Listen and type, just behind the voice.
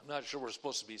not sure we're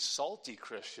supposed to be salty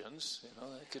Christians.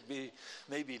 That could be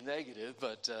maybe negative,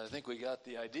 but I think we got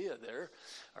the idea there.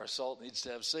 Our salt needs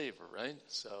to have savor, right?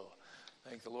 So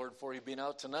thank the Lord for you being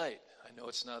out tonight. I know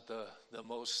it's not the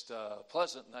most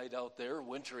pleasant night out there,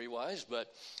 wintry-wise,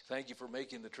 but thank you for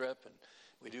making the trip, and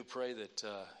we do pray that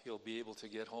you'll be able to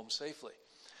get home safely.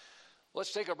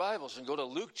 Let's take our Bibles and go to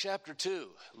Luke chapter 2.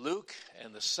 Luke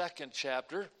and the second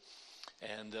chapter.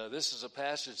 And this is a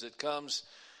passage that comes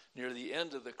near the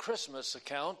end of the Christmas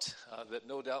account that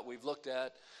no doubt we've looked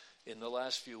at in the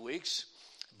last few weeks.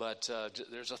 But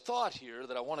there's a thought here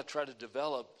that I want to try to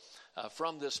develop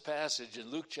from this passage in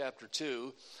Luke chapter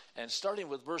 2, and starting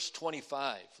with verse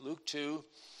 25. Luke 2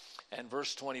 and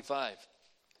verse 25.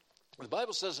 The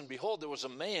Bible says, "And behold, there was a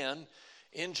man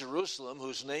in Jerusalem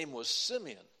whose name was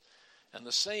Simeon. And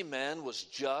the same man was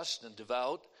just and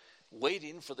devout,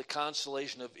 waiting for the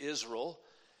consolation of Israel,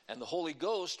 and the Holy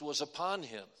Ghost was upon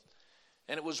him.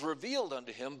 And it was revealed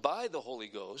unto him by the Holy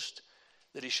Ghost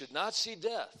that he should not see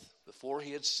death before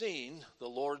he had seen the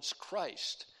Lord's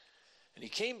Christ. And he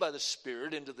came by the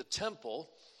Spirit into the temple,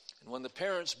 and when the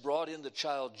parents brought in the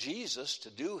child Jesus to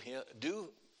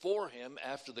do for him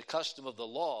after the custom of the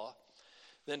law,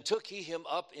 then took he him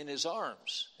up in his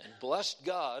arms, and blessed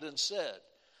God, and said,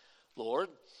 Lord,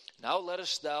 now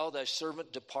lettest thou thy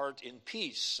servant depart in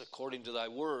peace, according to thy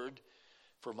word.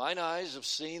 For mine eyes have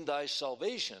seen thy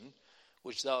salvation,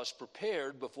 which thou hast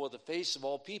prepared before the face of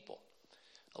all people,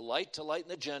 a light to lighten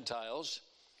the Gentiles,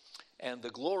 and the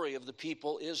glory of the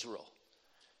people Israel.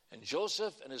 And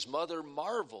Joseph and his mother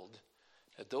marveled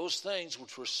at those things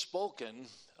which were spoken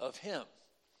of him."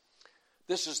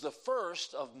 This is the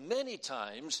first of many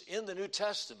times in the New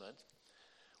Testament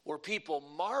where people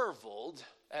marveled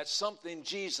at something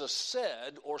Jesus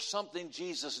said or something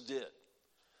Jesus did.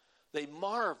 They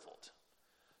marveled.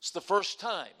 It's the first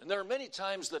time. And there are many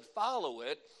times that follow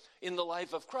it in the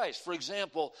life of Christ. For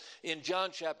example, in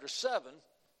John chapter 7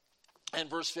 and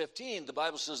verse 15, the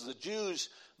Bible says the Jews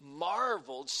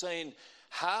marveled, saying,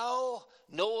 "How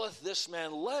knoweth this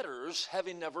man letters,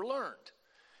 having never learned?"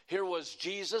 Here was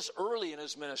Jesus early in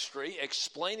his ministry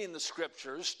explaining the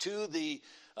scriptures to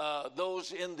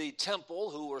those in the temple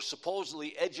who were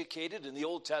supposedly educated in the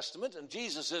Old Testament. And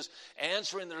Jesus is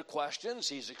answering their questions.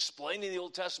 He's explaining the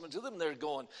Old Testament to them. They're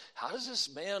going, how does this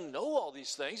man know all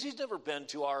these things? He's never been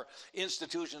to our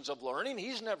institutions of learning.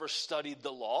 He's never studied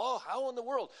the law. How in the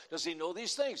world does he know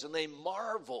these things? And they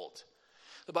marveled.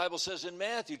 The Bible says in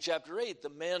Matthew chapter 8, the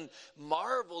men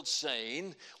marveled,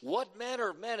 saying, "What manner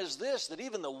of man is this, that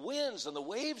even the winds and the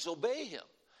waves obey him?"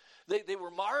 They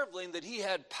were marveling that he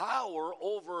had power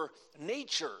over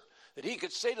nature, that he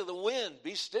could say to the wind,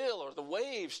 "Be still," or the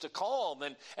waves to calm.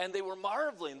 And they were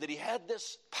marveling that he had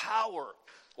this power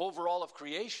over all of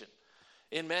creation.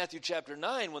 In Matthew chapter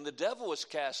 9, when the devil was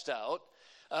cast out,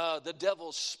 the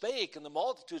devil spake, and the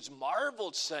multitudes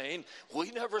marveled, saying,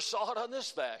 "We never saw it on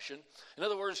this fashion." In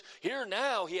other words, here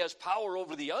now he has power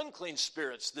over the unclean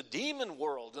spirits, the demon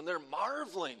world, and they're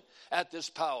marveling at this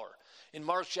power. In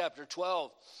Mark chapter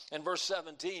 12 and verse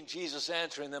 17, Jesus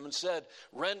answering them and said,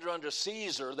 "Render unto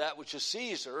Caesar that which is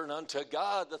Caesar, and unto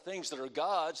God the things that are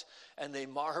God's." And they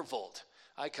marveled.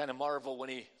 I kind of marvel when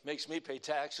he makes me pay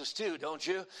taxes too, don't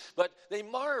you? But they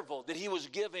marveled that he was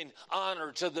giving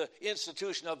honor to the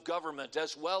institution of government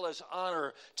as well as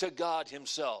honor to God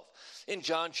himself. In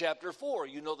John chapter 4,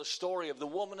 you know the story of the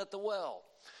woman at the well.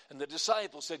 And the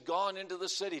disciples had gone into the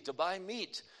city to buy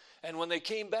meat. And when they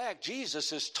came back,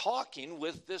 Jesus is talking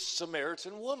with this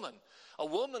Samaritan woman, a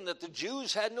woman that the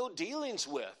Jews had no dealings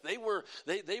with. They were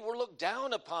looked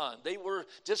down upon. They were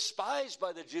despised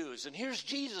by the Jews. And here's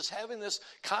Jesus having this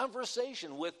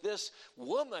conversation with this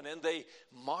woman, and they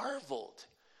marveled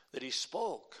that he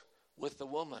spoke with the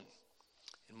woman.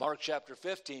 In Mark chapter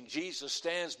 15, Jesus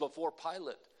stands before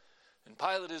Pilate, and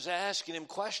Pilate is asking him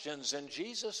questions, and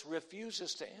Jesus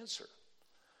refuses to answer.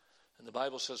 And the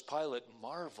Bible says Pilate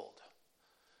marveled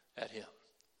at him.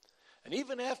 And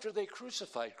even after they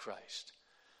crucified Christ,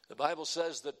 the Bible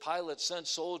says that Pilate sent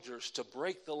soldiers to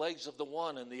break the legs of the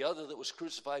one and the other that was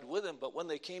crucified with him. But when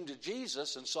they came to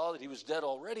Jesus and saw that he was dead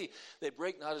already, they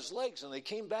brake not his legs. And they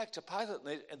came back to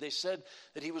Pilate, and they said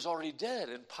that he was already dead.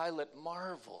 And Pilate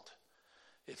marveled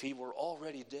if he were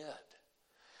already dead.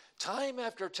 Time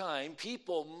after time,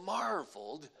 people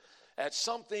marveled at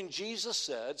something Jesus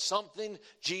said, something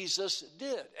Jesus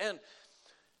did. And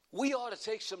we ought to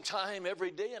take some time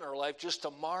every day in our life just to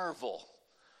marvel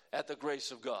at the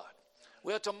grace of God.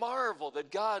 We have to marvel that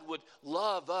God would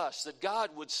love us, that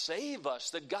God would save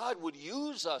us, that God would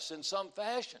use us in some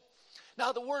fashion.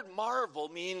 Now, the word marvel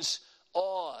means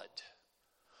awed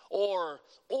or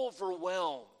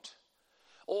overwhelmed.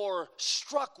 or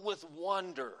struck with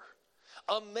wonder,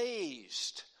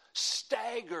 amazed,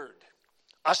 staggered,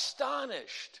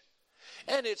 astonished.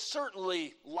 And it's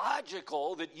certainly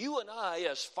logical that you and I,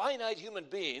 as finite human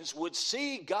beings, would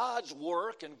see God's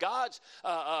work and God's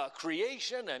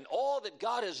creation and all that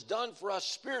God has done for us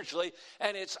spiritually,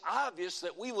 and it's obvious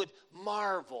that we would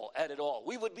marvel at it all.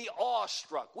 We would be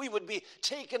awestruck. We would be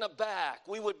taken aback.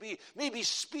 We would be maybe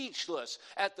speechless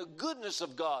at the goodness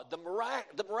of God,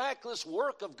 the miraculous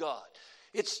work of God.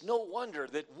 It's no wonder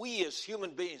that we as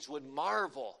human beings would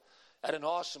marvel at an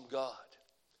awesome God.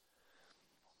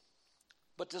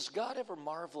 But does God ever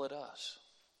marvel at us?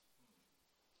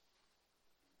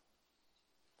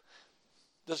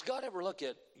 Does God ever look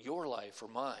at your life or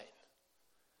mine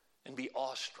and be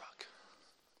awestruck,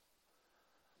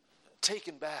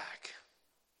 taken back,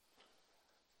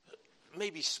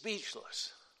 maybe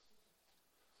speechless?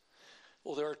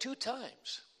 Well, there are two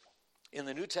times in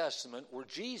the New Testament where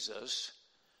Jesus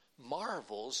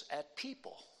marvels at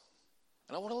people.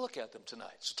 And I want to look at them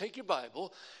tonight. So take your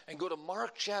Bible and go to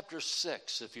Mark chapter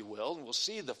 6, if you will, and we'll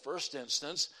see the first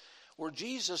instance where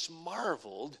Jesus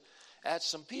marveled at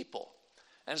some people.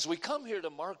 And as we come here to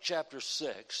Mark chapter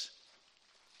 6,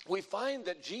 we find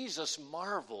that Jesus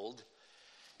marveled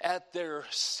at their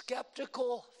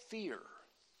skeptical fear.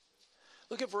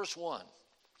 Look at verse 1.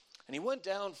 And he went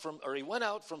out from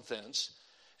thence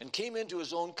and came into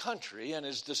his own country, and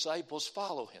his disciples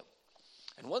follow him.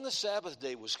 And when the Sabbath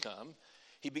day was come,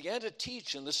 he began to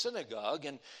teach in the synagogue,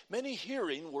 and many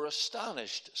hearing were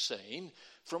astonished, saying,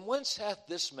 From whence hath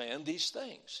this man these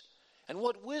things? And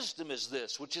what wisdom is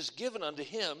this which is given unto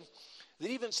him, that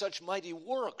even such mighty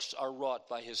works are wrought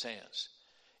by his hands?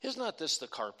 Is not this the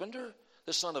carpenter,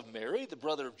 the son of Mary, the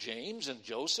brother of James, and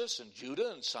Joseph, and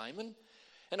Judah, and Simon?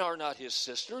 And are not his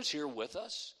sisters here with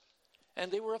us?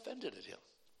 And they were offended at him.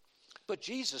 But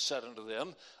Jesus said unto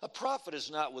them, A prophet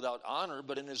is not without honor,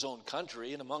 but in his own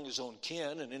country, and among his own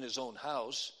kin, and in his own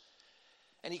house.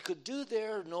 And he could do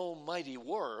there no mighty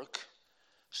work,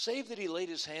 save that he laid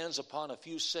his hands upon a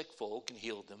few sick folk and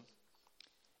healed them.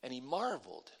 And he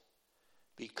marveled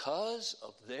because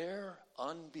of their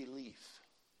unbelief.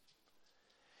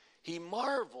 He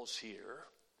marvels here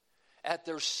at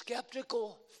their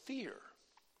skeptical fear.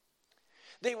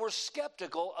 They were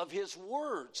skeptical of his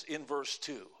words in verse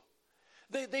 2.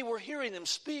 They were hearing him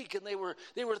speak, and they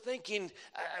were thinking,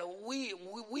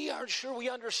 we aren't sure we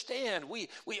understand.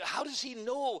 How does he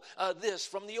know this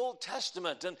from the Old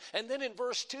Testament? And then in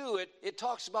verse 2, it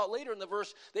talks about later in the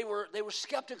verse, they were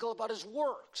skeptical about his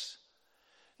works.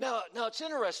 Now it's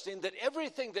interesting that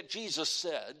everything that Jesus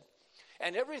said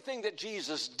and everything that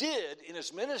Jesus did in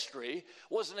his ministry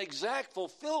was an exact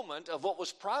fulfillment of what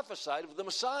was prophesied of the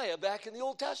Messiah back in the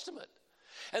Old Testament.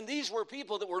 And these were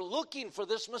people that were looking for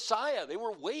this Messiah. They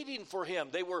were waiting for him.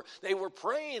 They were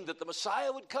praying that the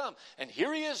Messiah would come. And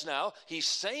here he is now. He's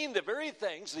saying the very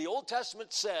things the Old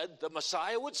Testament said the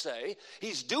Messiah would say.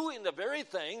 He's doing the very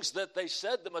things that they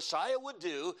said the Messiah would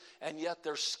do, and yet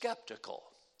they're skeptical.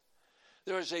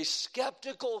 There is a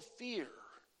skeptical fear.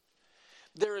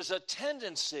 There is a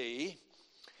tendency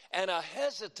and a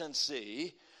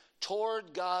hesitancy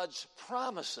toward God's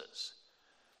promises.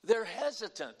 They're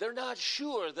hesitant. They're not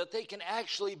sure that they can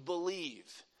actually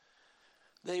believe.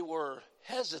 They were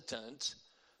hesitant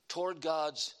toward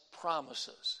God's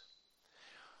promises.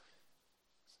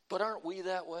 But aren't we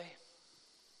that way?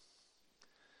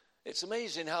 It's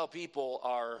amazing how people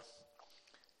are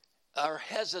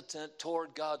hesitant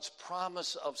toward God's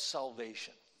promise of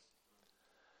salvation.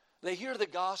 They hear the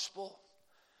gospel.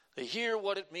 They hear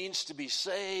what it means to be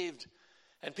saved.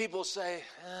 And people say,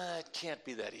 it can't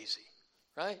be that easy.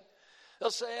 Right? They'll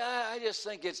say, I just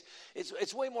think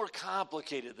it's way more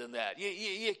complicated than that.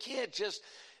 You can't just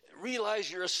realize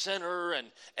you're a sinner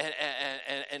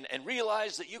and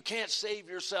realize that you can't save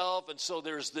yourself. And so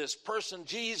there's this person,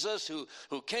 Jesus,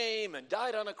 who came and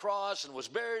died on a cross and was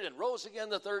buried and rose again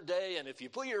the third day. And if you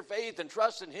put your faith and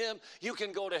trust in him, you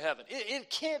can go to heaven. It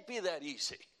can't be that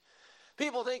easy.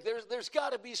 People think there's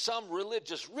got to be some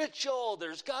religious ritual.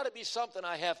 There's got to be something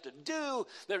I have to do.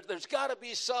 There's got to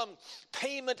be some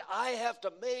payment I have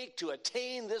to make to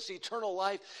attain this eternal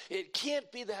life. It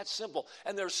can't be that simple.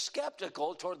 And they're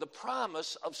skeptical toward the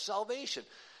promise of salvation.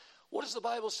 What does the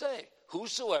Bible say?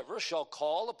 Whosoever shall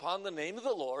call upon the name of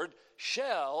the Lord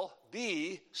shall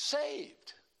be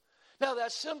saved. Now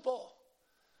that's simple,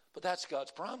 but that's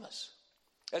God's promise.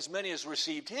 As many as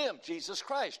received him, Jesus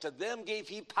Christ, to them gave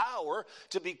he power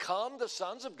to become the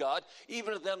sons of God,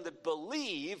 even to them that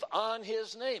believe on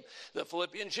his name. The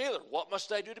Philippian jailer, what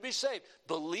must I do to be saved?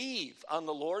 Believe on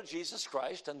the Lord Jesus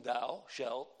Christ, and thou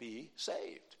shalt be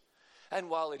saved. And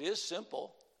while it is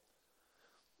simple,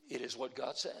 It is what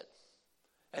God said.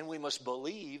 And we must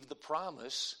believe the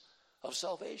promise of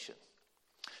salvation.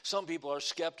 Some people are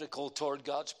skeptical toward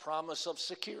God's promise of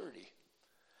security.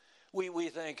 We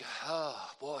think, oh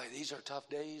boy, these are tough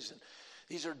days and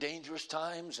these are dangerous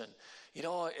times, and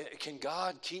can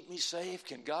God keep me safe?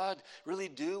 Can God really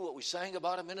do what we sang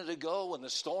about a minute ago? When the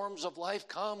storms of life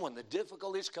come, when the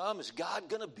difficulties come, is God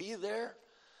going to be there?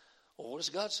 Well, what does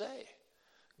God say?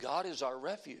 God is our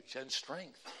refuge and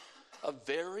strength, a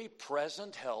very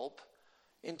present help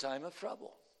in time of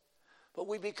trouble. But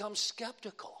we become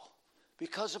skeptical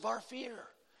because of our fear.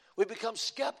 We become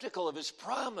skeptical of his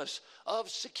promise of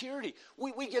security.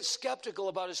 We get skeptical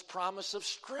about his promise of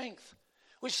strength.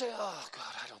 We say, oh,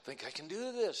 God, I don't think I can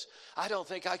do this. I don't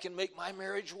think I can make my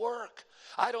marriage work.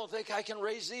 I don't think I can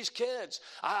raise these kids.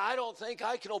 I don't think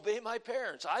I can obey my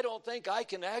parents. I don't think I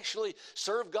can actually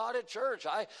serve God at church.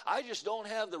 I just don't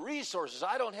have the resources.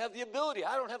 I don't have the ability.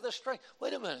 I don't have the strength.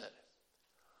 Wait a minute.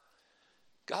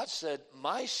 God said,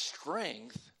 my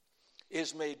strength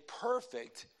is made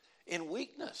perfect in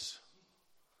weakness.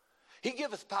 He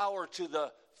giveth power to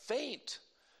the faint,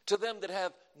 to them that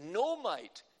have no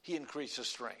might. He increases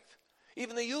strength.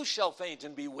 Even the youth shall faint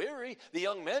and be weary. The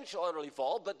young men shall utterly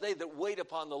fall. But they that wait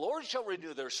upon the Lord shall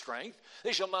renew their strength.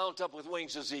 They shall mount up with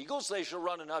wings as eagles. They shall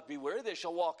run and not be weary. They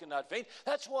shall walk and not faint.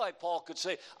 That's why Paul could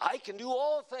say, I can do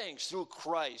all things through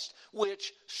Christ,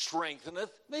 which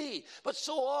strengtheneth me. But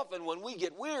so often when we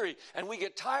get weary and we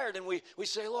get tired and we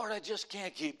say, Lord, I just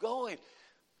can't keep going,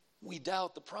 we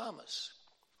doubt the promise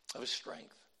of his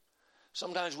strength.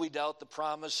 Sometimes we doubt the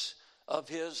promise of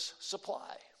his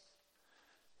supply.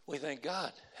 We think,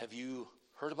 God, have you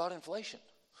heard about inflation?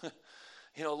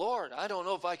 Lord, I don't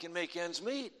know if I can make ends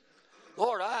meet.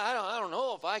 Lord, I don't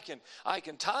know if I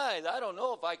can tithe. I don't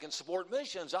know if I can support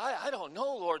missions. I don't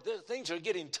know, Lord. Things are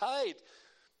getting tight.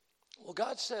 Well,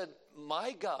 God said,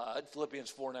 my God,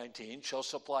 Philippians 4:19, shall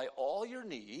supply all your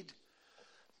need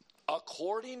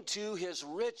according to his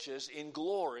riches in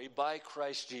glory by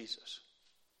Christ Jesus.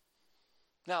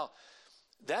 Now,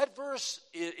 that verse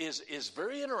is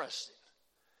very interesting,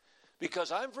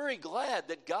 because I'm very glad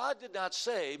that God did not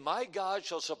say, my God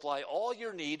shall supply all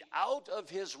your need out of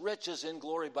his riches in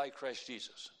glory by Christ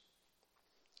Jesus.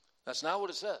 That's not what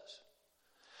it says.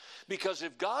 Because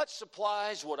if God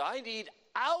supplies what I need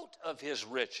out of his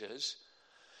riches,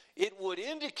 it would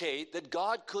indicate that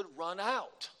God could run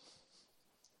out.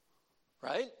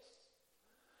 Right?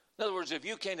 In other words, if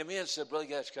you came to me and said, Brother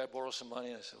Gatch, can I borrow some money?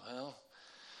 And I said, well,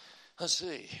 let's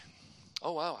see.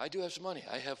 Oh, wow, I do have some money.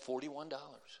 I have $41.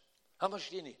 How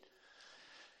much do you need?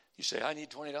 You say, I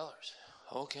need $20.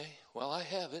 Okay, well, I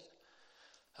have it.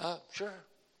 Sure.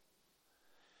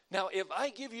 Now, if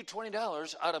I give you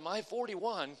 $20 out of my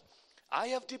 41, I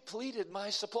have depleted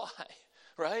my supply,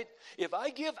 right? If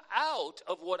I give out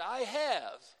of what I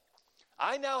have,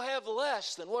 I now have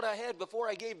less than what I had before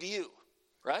I gave to you,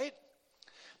 right?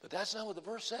 But that's not what the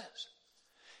verse says.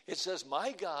 It says,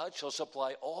 my God shall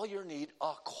supply all your need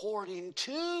according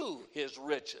to his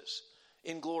riches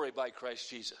in glory by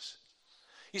Christ Jesus.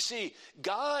 You see,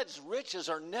 God's riches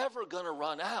are never going to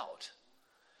run out.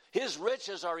 His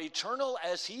riches are eternal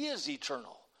as he is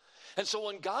eternal. And so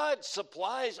when God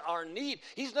supplies our need,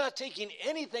 he's not taking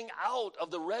anything out of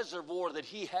the reservoir that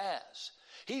he has.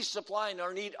 He's supplying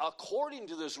our need according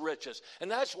to his riches.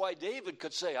 And that's why David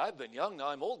could say, I've been young, now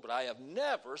I'm old, but I have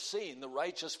never seen the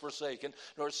righteous forsaken,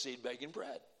 nor seed begging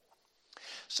bread.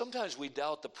 Sometimes we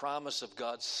doubt the promise of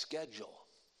God's schedule.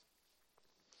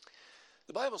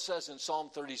 The Bible says in Psalm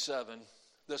 37,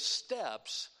 the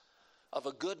steps of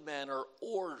a good man are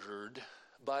ordered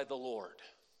by the Lord.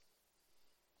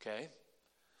 Okay?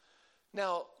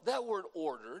 Now, that word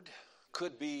ordered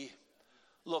could be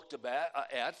looked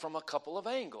at from a couple of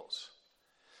angles.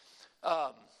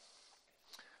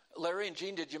 Larry and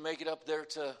Jean, did you make it up there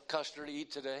to Custer to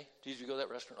eat today? Did you go to that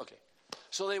restaurant? Okay.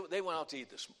 So they went out to eat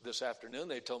this afternoon.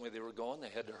 They told me they were going. They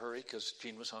had to hurry because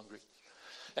Jean was hungry.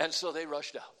 And so they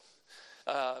rushed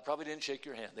out. Probably didn't shake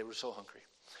your hand. They were so hungry.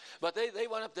 But they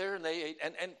went up there and they ate.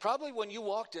 And probably when you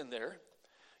walked in there,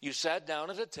 you sat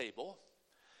down at a table,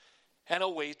 and a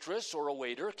waitress or a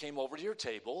waiter came over to your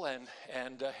table and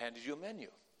handed you a menu.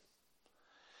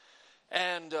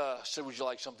 And said, would you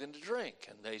like something to drink?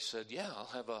 And they said, yeah, I'll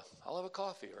have a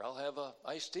coffee, or I'll have a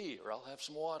iced tea, or I'll have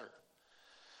some water.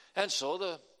 And so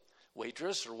the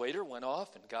waitress or waiter went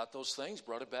off and got those things,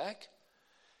 brought it back,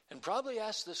 and probably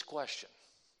asked this question: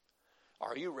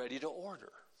 are you ready to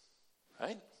order?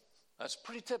 Right? That's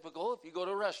pretty typical if you go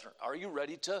to a restaurant. Are you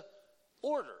ready to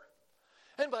order?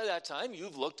 And by that time,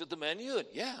 you've looked at the menu and,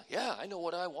 yeah, I know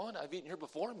what I want. I've eaten here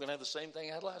before. I'm going to have the same thing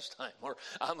I had last time. Or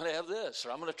I'm going to have this.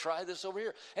 Or I'm going to try this over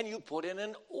here. And you put in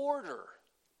an order.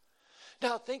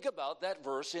 Now, think about that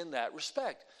verse in that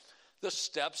respect. The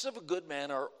steps of a good man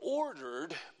are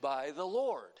ordered by the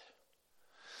Lord.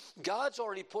 God's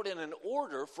already put in an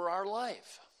order for our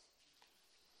life.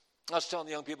 I was telling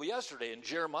the young people yesterday in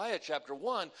Jeremiah chapter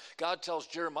 1, God tells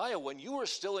Jeremiah, when you were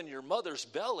still in your mother's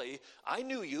belly, I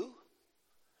knew you.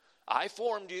 I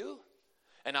formed you,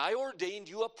 and I ordained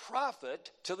you a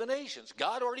prophet to the nations.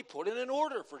 God already put in an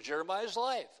order for Jeremiah's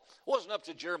life. It wasn't up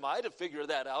to Jeremiah to figure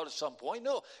that out at some point.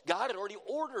 No, God had already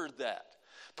ordered that.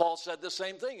 Paul said the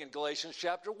same thing in Galatians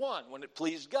chapter 1, when it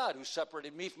pleased God who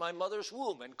separated me from my mother's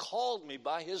womb and called me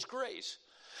by his grace.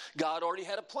 God already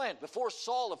had a plan. Before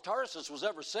Saul of Tarsus was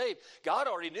ever saved, God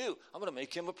already knew, I'm going to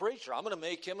make him a preacher. I'm going to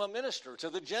make him a minister to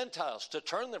the Gentiles, to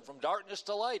turn them from darkness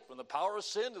to light, from the power of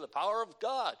sin to the power of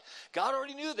God. God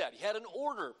already knew that. He had an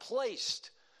order placed.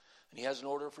 And he has an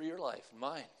order for your life and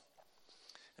mine.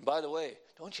 And by the way,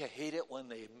 don't you hate it when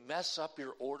they mess up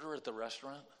your order at the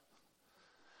restaurant?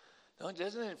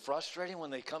 Isn't it frustrating when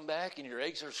they come back and your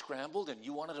eggs are scrambled and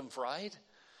you wanted them fried?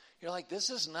 You're like, this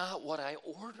is not what I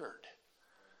ordered.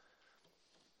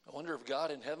 I wonder if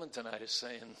God in heaven tonight is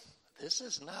saying, this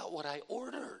is not what I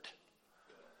ordered,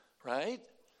 right?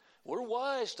 We're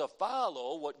wise to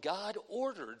follow what God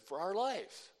ordered for our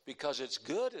life because it's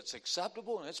good, it's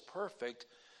acceptable, and it's perfect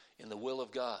in the will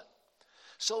of God.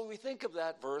 So we think of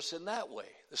that verse in that way.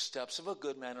 The steps of a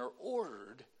good man are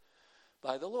ordered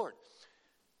by the Lord.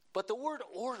 But the word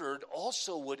ordered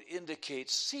also would indicate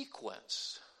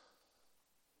sequence.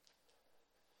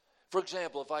 For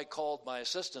example, if I called my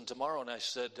assistant tomorrow and I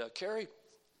said, Carrie,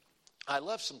 I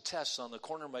left some tests on the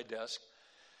corner of my desk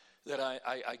that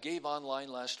I gave online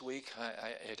last week.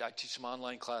 I teach some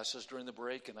online classes during the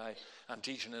break, and I'm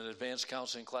teaching an advanced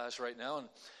counseling class right now. And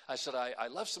I said, I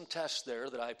left some tests there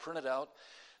that I printed out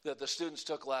that the students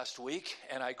took last week,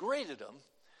 and I graded them.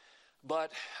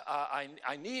 But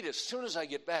I need, as soon as I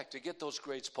get back, to get those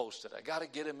grades posted. I got to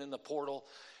get them in the portal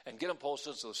and get them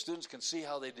posted so the students can see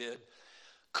how they did.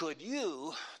 Could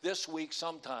you, this week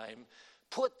sometime,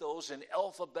 put those in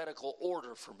alphabetical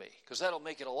order for me? Because that'll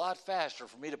make it a lot faster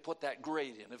for me to put that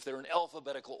grade in if they're in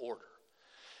alphabetical order.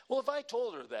 Well, if I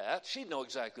told her that, she'd know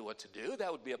exactly what to do.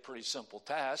 That would be a pretty simple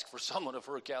task for someone of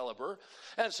her caliber.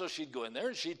 And so she'd go in there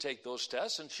and she'd take those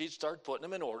tests and she'd start putting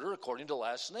them in order according to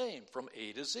last name from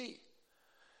A to Z.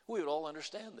 We would all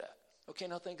understand that. Okay,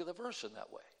 now think of the verse in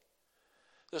that way.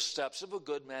 The steps of a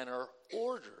good man are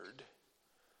ordered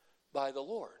by the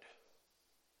Lord.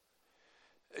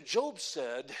 Job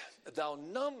said, thou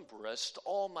numberest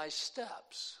all my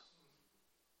steps.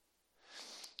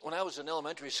 When I was in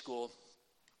elementary school,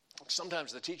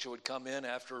 sometimes the teacher would come in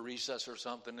after a recess or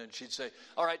something and she'd say,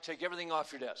 all right, take everything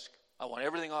off your desk. I want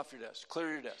everything off your desk.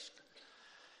 Clear your desk.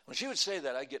 When she would say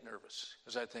that, I'd get nervous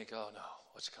because I'd think, oh no,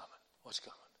 what's coming? What's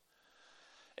coming?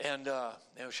 And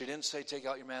she didn't say take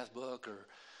out your math book or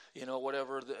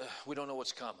whatever. We don't know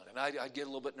what's coming. And I'd get a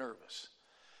little bit nervous.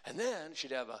 And then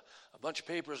she'd have a bunch of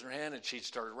papers in her hand and she'd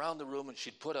start around the room and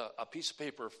she'd put a piece of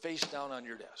paper face down on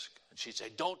your desk. And she'd say,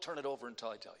 don't turn it over until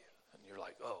I tell you. And you're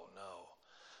like, oh no,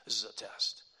 this is a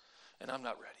test. And I'm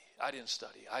not ready. I didn't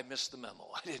study. I missed the memo.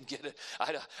 I didn't get it.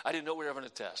 I didn't know we were having a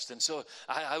test. And so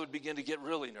I would begin to get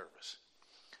really nervous.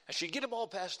 And she'd get them all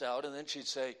passed out and then she'd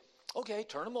say, okay,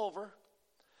 turn them over.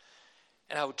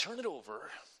 And I would turn it over,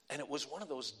 and it was one of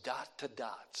those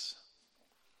dot-to-dots.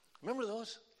 Remember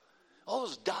those? All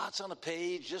those dots on a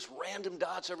page, just random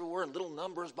dots everywhere, and little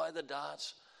numbers by the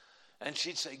dots. And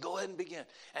she'd say, go ahead and begin.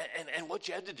 And what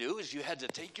you had to do is you had to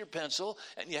take your pencil,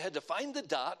 and you had to find the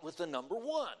dot with the number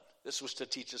 1. This was to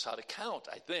teach us how to count,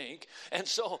 I think. And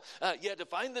so you had to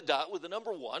find the dot with the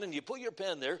number 1, and you put your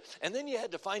pen there, and then you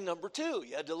had to find number 2.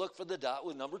 You had to look for the dot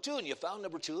with number 2, and you found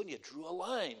number 2, and you drew a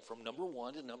line from number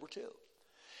 1 to number 2.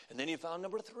 And then you found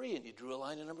number 3, and you drew a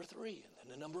line to number 3, and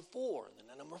then to number 4, and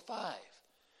then to number 5.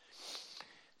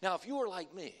 Now, if you were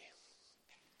like me,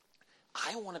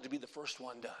 I wanted to be the first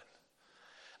one done.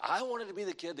 I wanted to be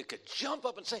the kid that could jump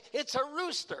up and say, it's a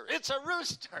rooster, it's a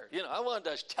rooster. I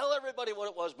wanted to tell everybody what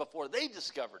it was before they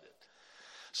discovered it.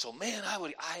 So, man,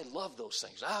 I love those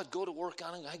things. I would go to work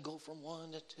on it. I'd go from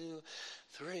 1 to 2,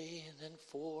 3, and then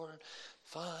 4,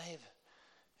 5.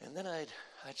 And then I'd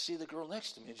see the girl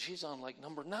next to me, and she's on like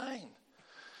number 9.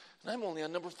 And I'm only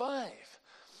on number 5.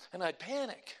 And I'd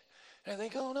panic. And I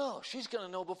think, oh no, she's going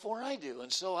to know before I do.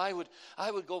 And so I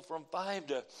would go from 5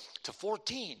 to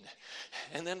 14,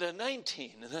 and then to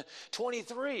 19, and then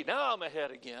 23. Now I'm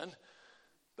ahead again.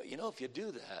 But if you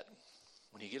do that,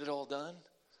 when you get it all done,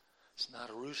 It's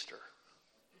not a rooster.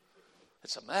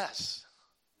 It's a mess.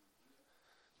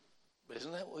 But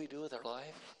isn't that what we do with our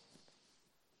life?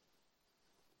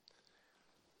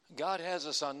 God has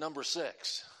us on number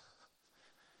 6.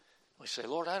 We say,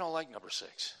 Lord, I don't like number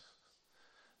 6.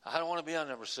 I don't want to be on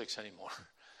number 6 anymore.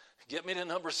 Get me to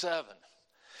number 7.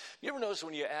 You ever notice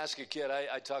when you ask a kid,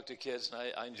 I talk to kids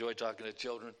and I enjoy talking to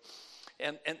children,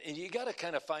 and you got to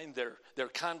kind of find their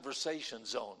conversation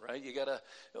zone, right? You got to,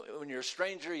 when you're a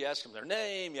stranger, you ask them their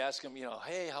name, you ask them,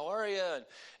 hey, how are you?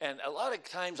 And a lot of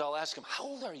times I'll ask them, how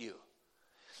old are you?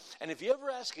 And if you ever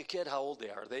ask a kid how old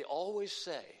they are, they always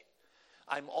say,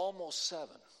 I'm almost 7.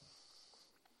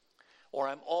 Or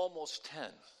I'm almost 10,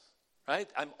 right?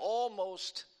 I'm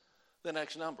almost the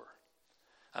next number.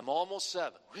 I'm almost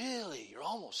 7. Really? You're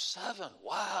almost 7?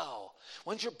 Wow.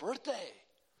 When's your birthday?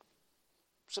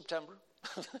 September.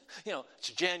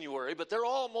 It's January, but they're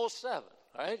almost 7,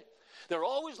 right? They're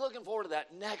always looking forward to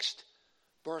that next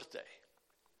birthday.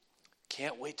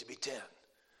 Can't wait to be 10.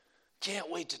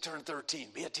 Can't wait to turn 13,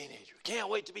 be a teenager. Can't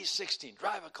wait to be 16,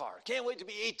 drive a car. Can't wait to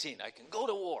be 18, I can go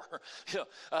to war.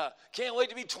 Can't wait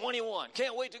to be 21.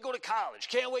 Can't wait to go to college.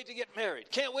 Can't wait to get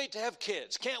married. Can't wait to have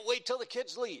kids. Can't wait till the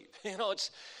kids leave. It's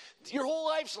your whole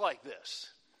life's like this.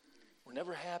 We're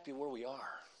never happy where we are.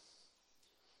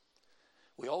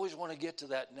 We always want to get to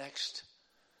that next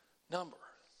number.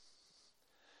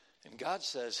 And God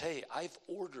says, hey, I've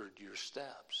ordered your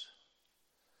steps.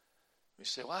 We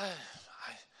say, well,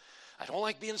 I don't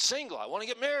like being single. I want to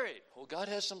get married. Well, God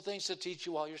has some things to teach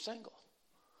you while you're single.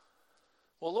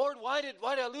 Well, Lord, why did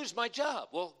I lose my job?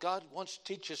 Well, God wants to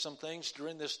teach you some things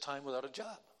during this time without a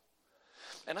job.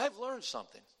 And I've learned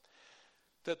something.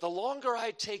 That the longer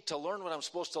I take to learn what I'm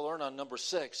supposed to learn on number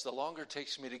 6, the longer it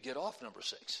takes me to get off number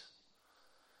 6.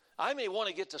 I may want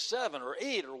to get to 7 or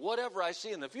 8 or whatever I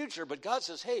see in the future, but God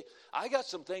says, hey, I got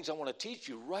some things I want to teach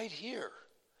you right here.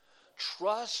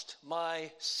 Trust my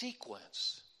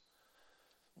sequence.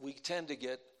 We tend to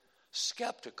get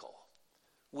skeptical.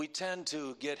 We tend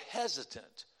to get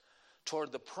hesitant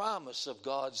toward the promise of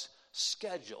God's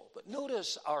schedule. But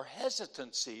notice our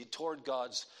hesitancy toward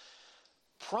God's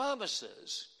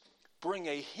promises bring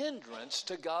a hindrance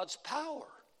to God's power.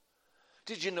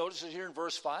 Did you notice it here in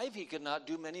verse 5? He could not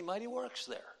do many mighty works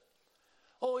there.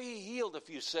 Oh, he healed a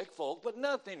few sick folk, but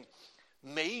nothing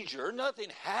major. Nothing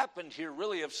happened here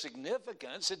really of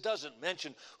significance. It doesn't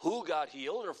mention who got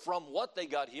healed or from what they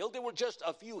got healed. There were just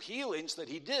a few healings that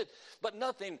he did, but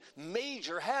nothing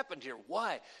major happened here.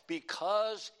 Why?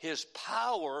 Because his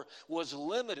power was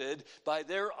limited by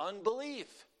their unbelief.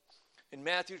 In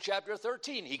Matthew chapter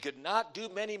 13, he could not do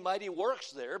many mighty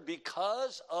works there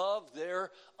because of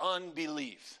their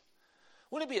unbelief.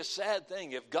 Wouldn't it be a sad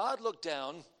thing if God looked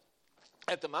down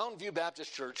at the Mountain View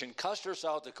Baptist Church in Custer,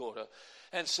 South Dakota,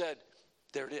 and said,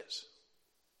 there it is.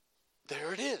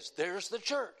 There it is. There's the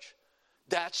church.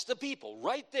 That's the people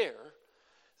right there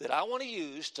that I want to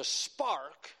use to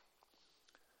spark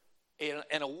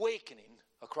an awakening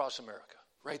across America.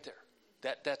 Right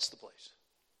there. That's the place.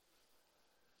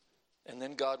 And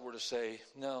then God were to say,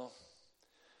 no,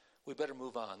 we better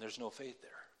move on. There's no faith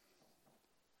there.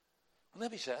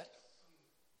 Wouldn't that be sad?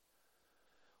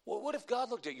 Well, what if God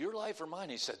looked at your life or mine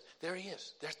and he said, there he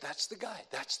is. That's the guy.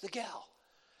 That's the gal.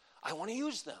 I want to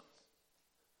use them.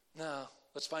 No,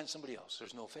 let's find somebody else.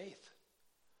 There's no faith.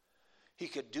 He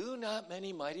could do not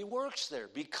many mighty works there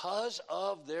because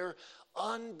of their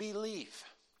unbelief.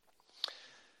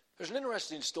 There's an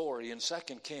interesting story in 2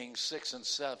 Kings 6 and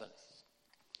 7.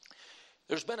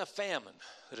 There's been a famine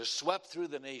that has swept through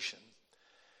the nation,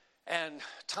 and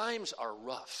times are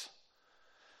rough.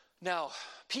 Now,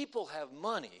 people have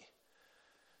money,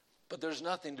 but there's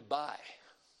nothing to buy.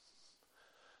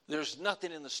 There's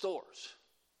nothing in the stores.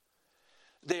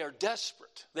 They are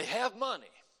desperate. They have money,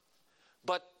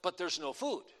 but there's no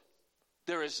food.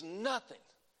 There is nothing.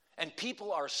 And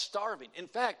people are starving. In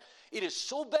fact, it is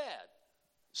so bad.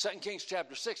 2 Kings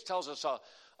chapter 6 tells us a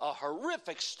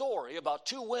horrific story about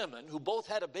two women who both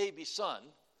had a baby son.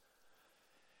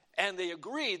 And they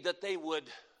agreed that they would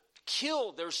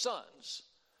kill their sons,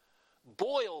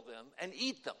 boil them, and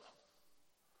eat them.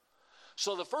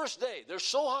 So the first day, they're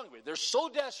so hungry, they're so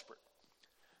desperate,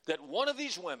 that one of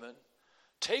these women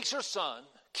takes her son,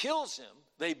 kills him,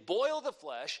 they boil the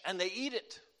flesh, and they eat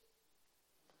it.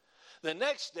 The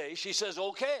next day, she says,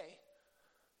 okay,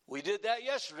 we did that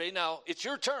yesterday, now it's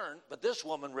your turn. But this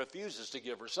woman refuses to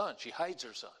give her son. She hides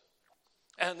her son.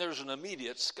 And there's an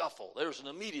immediate scuffle. There's an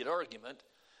immediate argument.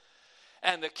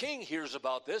 And the king hears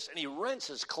about this, and he rents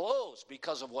his clothes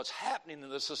because of what's happening in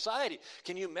the society.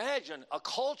 Can you imagine a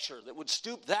culture that would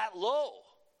stoop that low,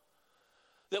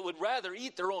 that would rather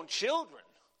eat their own children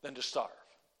than to starve.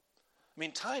 I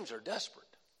mean, times are desperate.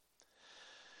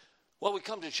 Well, we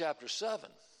come to chapter 7.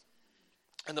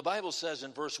 And the Bible says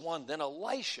in verse 1, then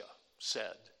Elisha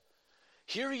said,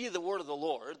 hear ye the word of the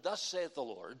Lord, thus saith the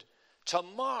Lord,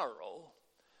 tomorrow,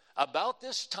 about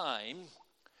this time,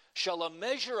 shall a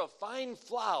measure of fine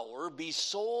flour be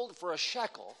sold for a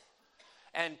shekel,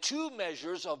 and 2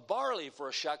 measures of barley for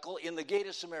a shekel in the gate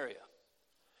of Samaria.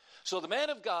 So the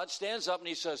man of God stands up and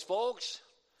he says, folks,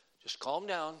 just calm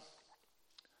down.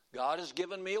 God has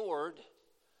given me a word,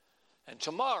 and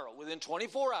tomorrow, within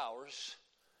 24 hours,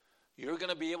 you're going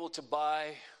to be able to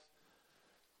buy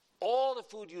all the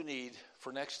food you need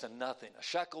for next to nothing. A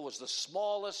shekel was the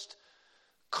smallest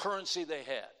currency they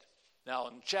had. Now,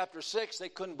 in chapter 6, they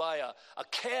couldn't buy a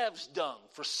calf's dung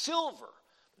for silver.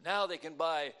 Now they can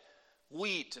buy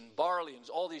wheat and barley and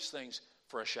all these things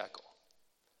for a shekel.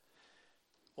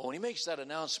 Well, when he makes that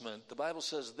announcement, the Bible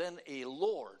says, then a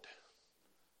Lord,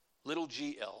 little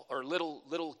g-l, or little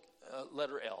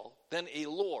letter L, then a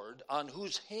Lord on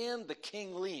whose hand the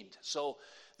king leaned. So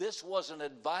this was an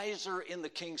advisor in the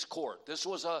king's court. This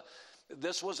was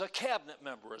a cabinet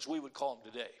member, as we would call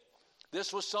him today.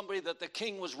 This was somebody that the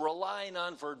king was relying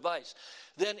on for advice.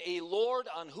 Then a Lord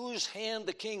on whose hand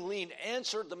the king leaned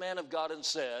answered the man of God and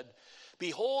said,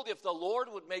 behold, if the Lord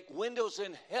would make windows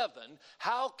in heaven,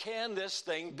 how can this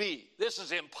thing be? This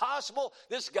is impossible.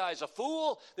 This guy's a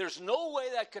fool. There's no way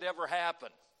that could ever happen.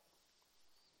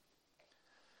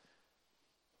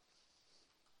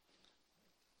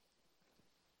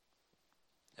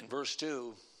 In verse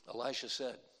 2, Elisha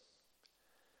said,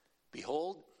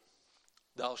 behold,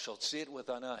 thou shalt see it with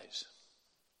thine eyes,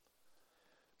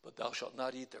 but thou shalt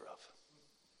not eat thereof.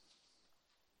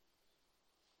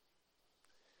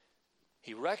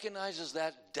 He recognizes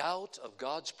that doubt of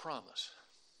God's promise.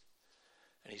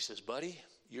 And he says, buddy,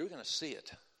 you're going to see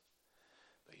it,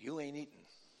 but you ain't eating.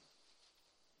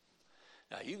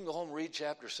 Now, you can go home and read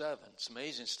chapter 7. It's an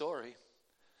amazing story.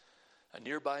 A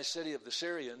nearby city of the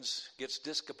Syrians gets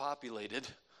discombobulated.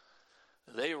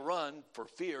 They run for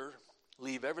fear,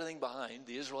 leave everything behind.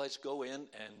 The Israelites go in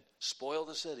and spoil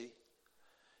the city.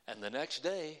 And the next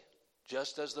day,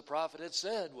 just as the prophet had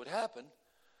said would happen,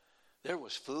 there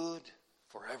was food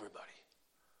for everybody.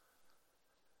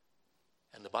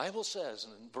 And the Bible says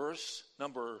in verse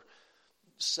number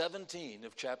 17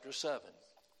 of chapter 7,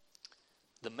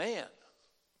 the man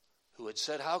who had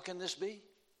said, how can this be?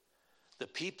 The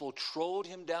people trode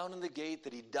him down in the gate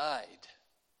that he died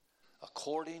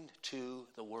according to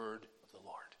the word of the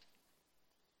Lord.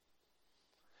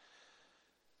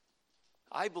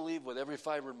 I believe with every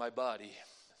fiber in my body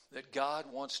that God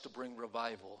wants to bring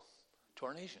revival to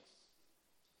our nation.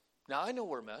 Now, I know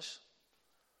we're a mess,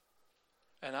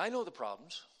 and I know the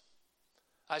problems.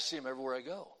 I see them everywhere I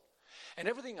go. And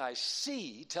everything I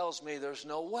see tells me there's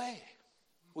no way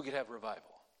we could have revival.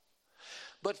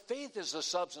 But faith is the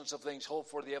substance of things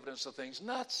hoped for, the evidence of things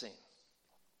not seen.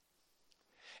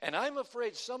 And I'm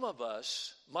afraid some of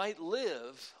us might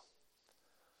live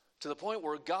to the point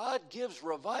where God gives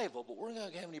revival, but we're not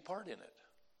going to have any part in it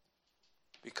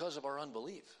because of our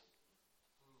unbelief.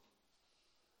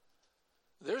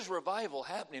 There's revival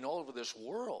happening all over this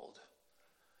world,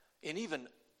 in even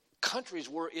countries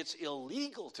where it's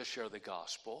illegal to share the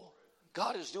gospel.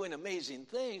 God is doing amazing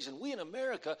things, and we in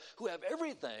America, who have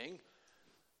everything,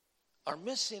 are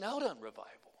missing out on revival.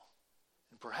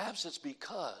 And perhaps it's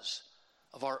because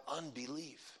of our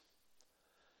unbelief.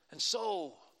 And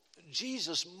so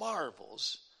Jesus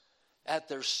marvels at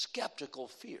their skeptical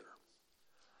fear.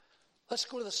 Let's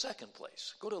go to the second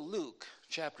place. Go to Luke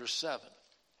chapter 7.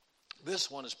 This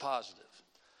one is positive.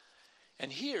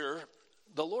 And here,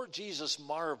 the Lord Jesus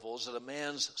marvels at a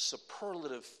man's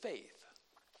superlative faith.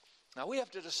 Now, we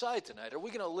have to decide tonight, are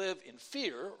we going to live in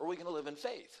fear or are we going to live in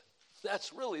faith?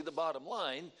 That's really the bottom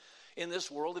line in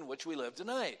this world in which we live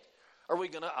tonight. Are we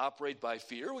going to operate by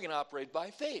fear? Or are we going to operate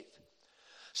by faith?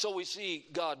 So we see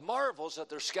God marvels at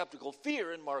their skeptical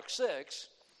fear in Mark 6.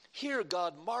 Here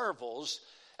God marvels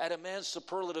at a man's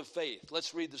superlative faith.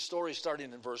 Let's read the story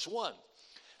starting in verse 1.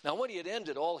 Now when he had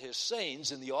ended all his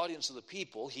sayings in the audience of the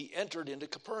people, he entered into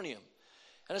Capernaum.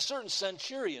 And a certain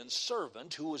centurion's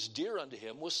servant, who was dear unto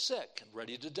him, was sick and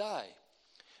ready to die.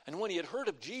 And when he had heard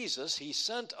of Jesus, he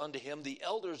sent unto him the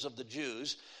elders of the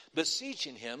Jews,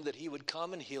 beseeching him that he would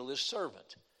come and heal his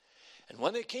servant. And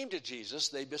when they came to Jesus,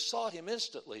 they besought him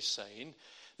instantly, saying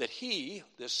that he,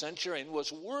 this centurion,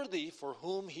 was worthy for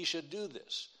whom he should do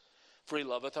this. For he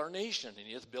loveth our nation, and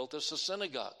he hath built us a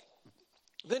synagogue.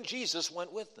 Then Jesus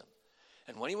went with them.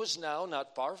 And when he was now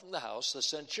not far from the house, the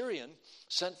centurion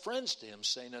sent friends to him,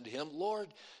 saying unto him, Lord,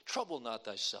 trouble not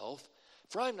thyself,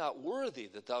 For I am not worthy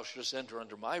that thou shouldest enter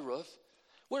under my roof.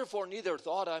 Wherefore neither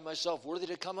thought I myself worthy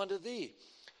to come unto thee.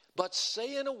 But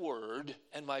say in a word,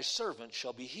 and my servant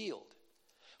shall be healed.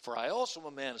 For I also am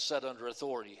a man set under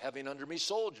authority, having under me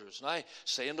soldiers. And I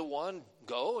say unto one,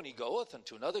 Go, and he goeth, and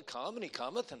to another, Come, and he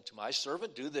cometh, and to my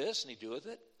servant, Do this, and he doeth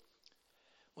it.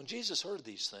 When Jesus heard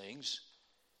these things,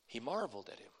 he marveled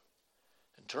at him,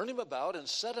 and turned him about, and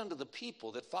said unto the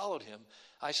people that followed him,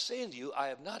 I say unto you, I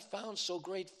have not found so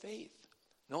great faith,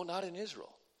 no, not in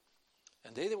Israel.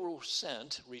 And they that were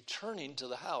sent, returning to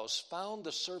the house, found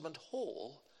the servant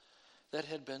whole that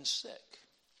had been sick.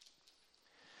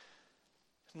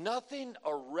 Nothing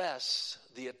arrests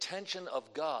the attention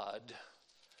of God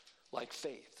like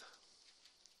faith.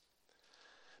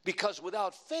 Because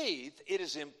without faith, it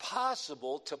is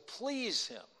impossible to please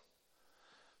him.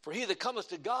 For he that cometh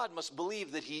to God must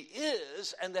believe that he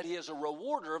is, and that he is a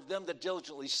rewarder of them that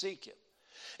diligently seek him.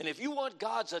 And if you want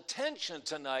God's attention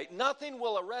tonight, nothing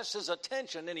will arrest his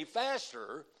attention any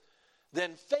faster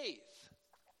than faith.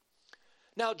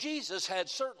 Now, Jesus had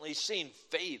certainly seen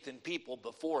faith in people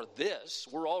before this.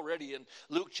 We're already in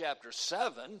Luke chapter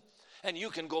 7, and you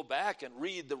can go back and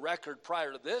read the record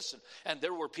prior to this. And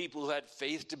there were people who had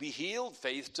faith to be healed,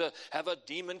 faith to have a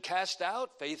demon cast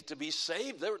out, faith to be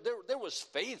saved. There was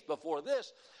faith before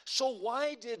this. So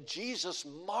why did Jesus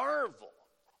marvel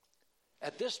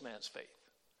at this man's faith?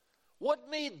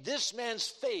 What made this man's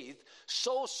faith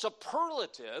so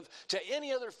superlative to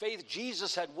any other faith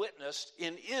Jesus had witnessed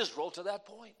in Israel to that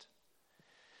point?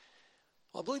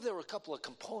 Well, I believe there were a couple of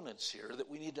components here that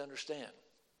we need to understand.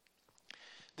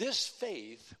 This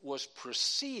faith was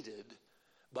preceded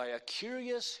by a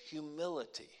curious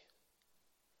humility.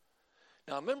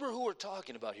 Now, remember who we're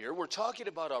talking about here. We're talking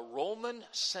about a Roman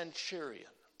centurion.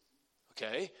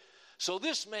 Okay? So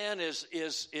this man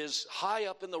is high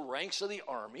up in the ranks of the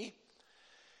army.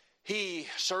 He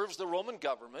serves the Roman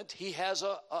government. He has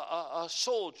a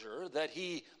soldier that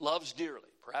he loves dearly,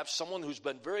 perhaps someone who's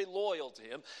been very loyal to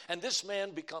him, and this man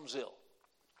becomes ill.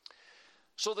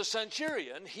 So the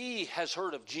centurion, he has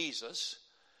heard of Jesus,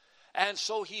 and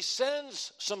so he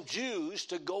sends some Jews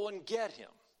to go and get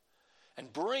him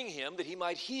and bring him that he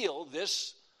might heal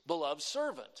this beloved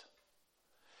servant.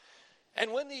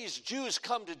 And when these Jews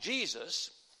come to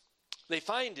Jesus, they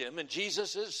find him, and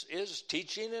Jesus is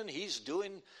teaching, and he's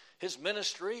doing his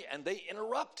ministry, and they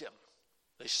interrupt him.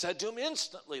 They said to him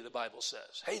instantly, the Bible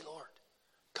says, Hey, Lord,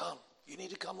 come. You need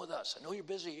to come with us. I know you're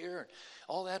busy here and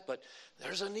all that, but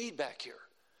there's a need back here.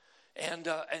 And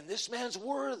this man's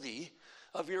worthy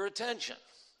of your attention.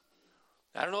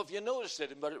 I don't know if you noticed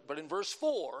it, but in verse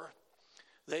 4,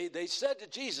 they said to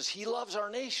Jesus, He loves our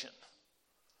nation,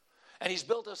 and He's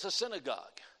built us a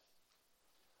synagogue.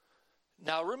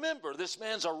 Now remember, this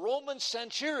man's a Roman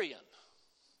centurion.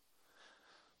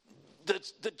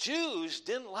 The Jews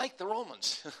didn't like the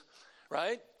Romans,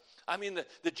 right? I mean,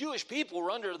 the Jewish people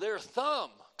were under their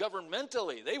thumb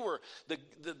governmentally. They were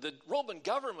the Roman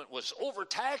government was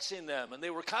overtaxing them, and they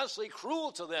were constantly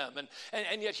cruel to them.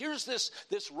 And yet here's this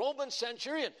Roman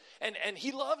centurion, and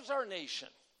he loves our nation.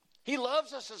 He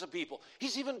loves us as a people.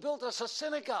 He's even built us a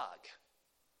synagogue.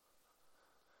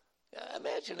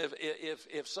 Imagine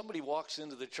if somebody walks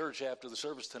into the church after the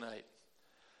service tonight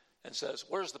and says,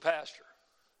 Where's the pastor?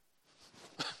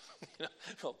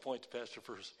 I'll point to pastor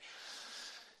first.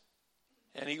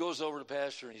 And he goes over to the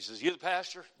pastor and he says, You the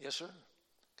pastor? Yes, sir.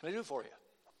 Can I do it for you?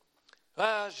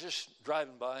 I was just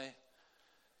driving by.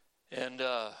 And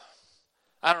I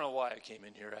don't know why I came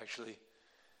in here, actually.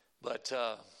 But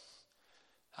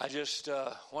I just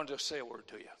wanted to say a word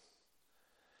to you.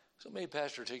 So maybe the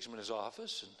pastor takes him in his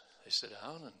office, and they sit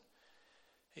down. And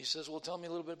he says, Well, tell me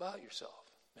a little bit about yourself.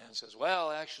 The man says,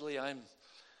 Well, actually, I'm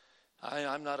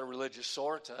not a religious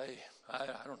sort. I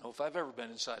don't know if I've ever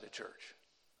been inside a church.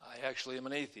 I actually am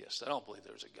an atheist. I don't believe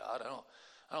there's a God.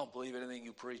 I don't believe anything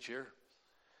you preach here.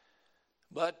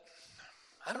 But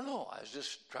I don't know. I was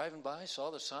just driving by,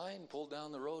 saw the sign, pulled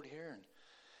down the road here, and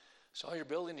saw your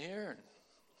building here, and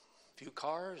a few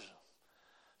cars,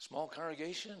 small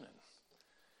congregation, and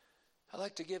I'd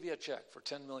like to give you a check for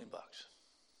 $10 million.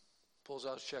 Pulls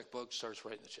out his checkbook, starts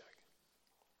writing the check.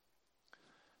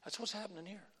 That's what's happening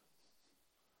here.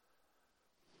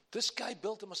 This guy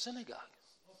built him a synagogue.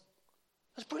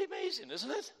 That's pretty amazing, isn't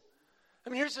it? I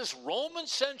mean, here's this Roman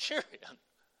centurion.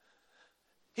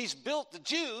 He's built the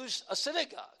Jews a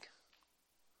synagogue.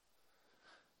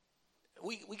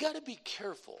 We got to be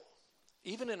careful,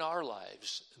 even in our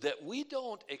lives, that we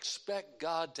don't expect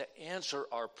God to answer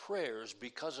our prayers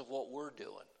because of what we're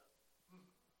doing,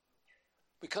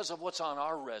 because of what's on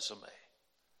our resume.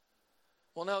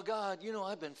 Well, now, God,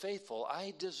 I've been faithful.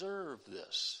 I deserve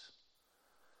this.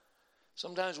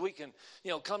 Sometimes we can,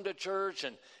 come to church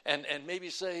and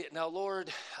maybe say, now,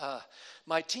 Lord,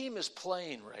 my team is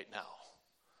playing right now.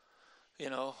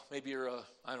 Maybe you're a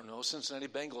Cincinnati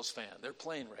Bengals fan. They're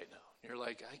playing right now. You're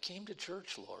like, I came to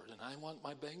church, Lord, and I want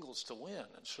my Bengals to win.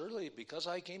 And surely because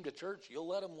I came to church, you'll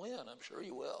let them win. I'm sure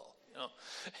you will.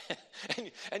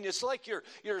 And it's like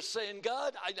you're saying,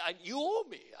 God, you owe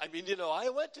me. I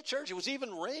went to church. It was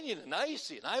even raining and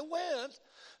icy, and I went.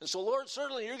 And so, Lord,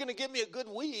 certainly you're going to give me a good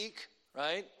week,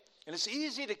 right? And it's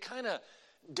easy to kind of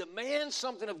demand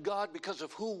something of God because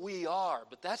of who we are.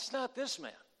 But that's not this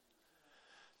man.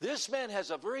 This man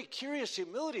has a very curious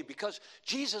humility because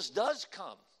Jesus does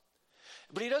come.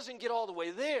 But he doesn't get all the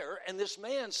way there, and this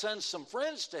man sends some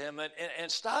friends to him and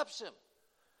stops him.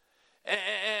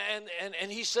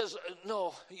 And he says,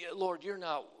 no, Lord,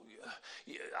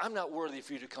 I'm not worthy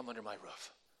for you to come under my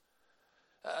roof.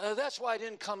 That's why I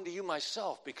didn't come to you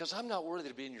myself, because I'm not worthy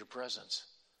to be in your presence.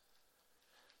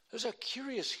 There's a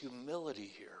curious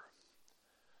humility here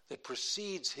that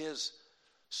precedes his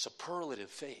superlative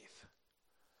faith.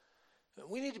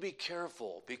 We need to be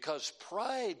careful because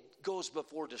pride goes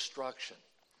before destruction.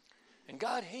 And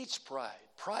God hates pride.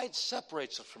 Pride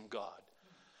separates us from God.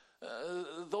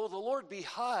 Though the Lord be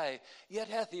high, yet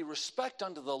hath he respect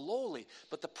unto the lowly,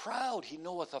 but the proud he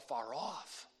knoweth afar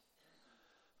off.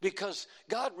 Because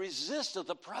God resisteth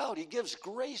the proud, he gives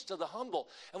grace to the humble.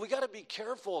 And we got to be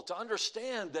careful to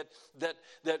understand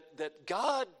that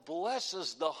God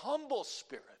blesses the humble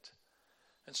spirit.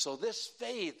 And so this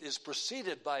faith is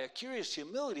preceded by a curious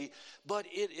humility, but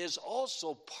it is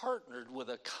also partnered with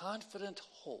a confident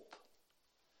hope.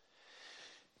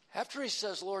 After he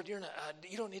says, Lord, you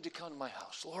don't need to come to my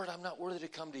house. Lord, I'm not worthy to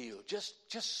come to you. Just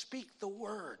speak the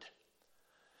word,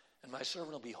 and my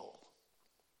servant will be whole.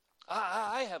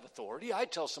 I have authority. I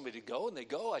tell somebody to go, and they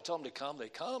go. I tell them to come, they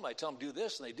come. I tell them to do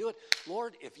this, and they do it.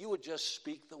 Lord, if you would just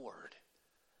speak the word,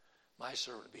 my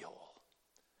servant will be whole.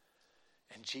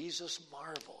 And Jesus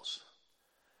marvels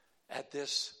at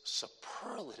this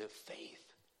superlative faith.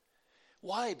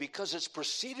 Why? Because it's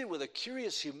preceded with a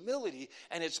curious humility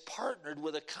and it's partnered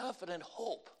with a confident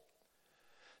hope.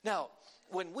 Now,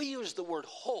 when we use the word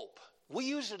hope, we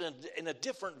use it in a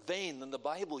different vein than the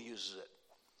Bible uses it.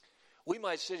 We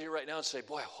might sit here right now and say,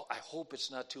 boy, I hope it's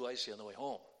not too icy on the way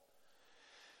home.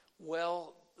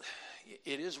 Well,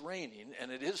 it is raining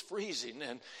and it is freezing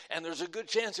and there's a good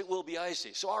chance it will be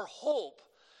icy. So our hope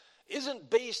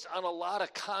isn't based on a lot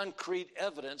of concrete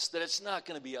evidence that it's not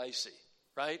going to be icy,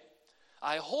 right?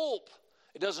 I hope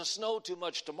it doesn't snow too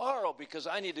much tomorrow because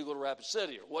I need to go to Rapid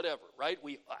City or whatever, right?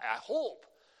 I hope.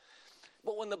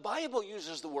 But when the Bible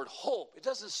uses the word hope, it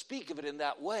doesn't speak of it in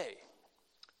that way.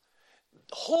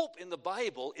 Hope in the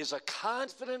Bible is a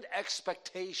confident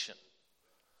expectation.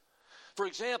 For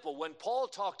example, when Paul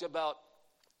talked about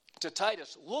to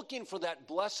Titus, looking for that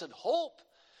blessed hope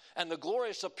and the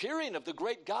glorious appearing of the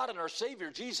great God and our Savior,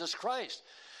 Jesus Christ,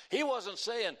 he wasn't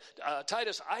saying,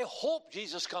 Titus, I hope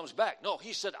Jesus comes back. No,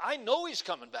 he said, I know he's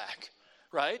coming back,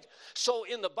 right? So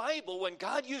in the Bible, when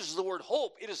God uses the word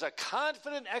hope, it is a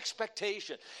confident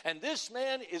expectation. And this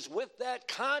man is with that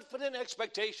confident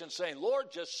expectation saying, Lord,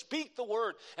 just speak the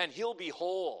word and he'll be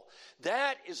whole.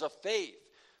 That is a faith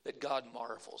that God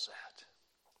marvels at.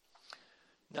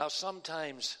 Now,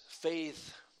 sometimes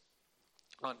faith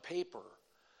on paper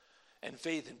and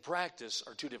faith in practice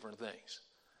are two different things.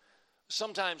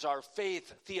 Sometimes our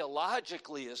faith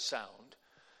theologically is sound,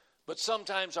 but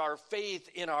sometimes our faith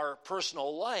in our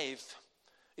personal life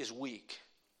is weak.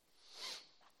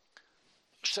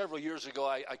 Several years ago,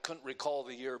 I couldn't recall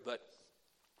the year, but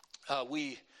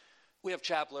we have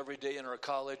chapel every day in our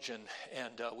college,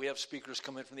 and we have speakers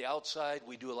come in from the outside.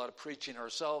 We do a lot of preaching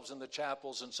ourselves in the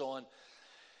chapels and so on.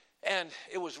 And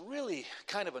it was really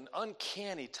kind of an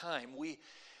uncanny time.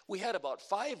 We had about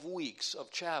 5 weeks of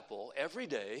chapel every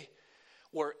day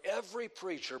where every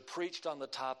preacher preached on the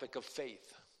topic of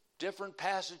faith. Different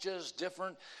passages,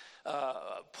 different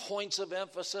points of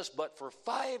emphasis, but for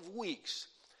 5 weeks.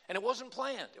 And it wasn't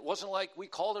planned. It wasn't like we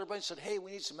called everybody and said, hey,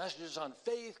 we need some messages on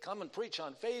faith. Come and preach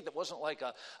on faith. It wasn't like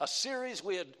a series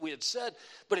we had said,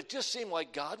 but it just seemed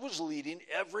like God was leading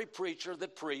every preacher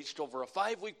that preached over a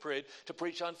 5-week period to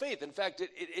preach on faith. In fact,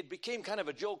 it became kind of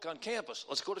a joke on campus.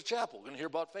 Let's go to chapel. We're going to hear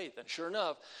about faith. And sure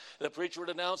enough, the preacher would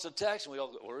announce the text, and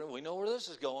we know where this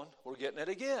is going. We're getting it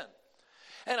again.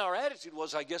 And our attitude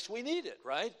was, I guess we need it,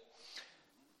 right?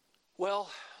 Well,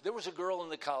 there was a girl in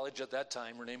the college at that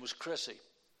time. Her name was Chrissy.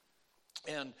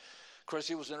 And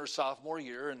Chrissy was in her sophomore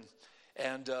year,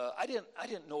 and I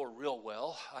didn't know her real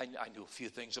well. I knew a few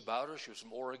things about her. She was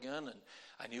from Oregon, and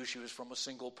I knew she was from a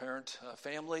single-parent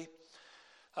family.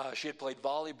 She had played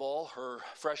volleyball her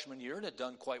freshman year and had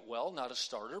done quite well, not a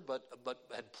starter, but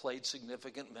had played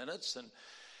significant minutes.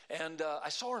 And I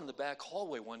saw her in the back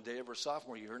hallway one day of her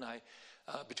sophomore year, and I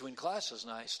between classes,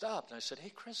 and I stopped and I said, "Hey,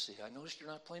 Chrissy, I noticed you're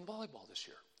not playing volleyball this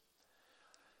year."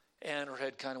 And her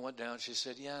head kind of went down. She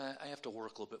said, "Yeah, I have to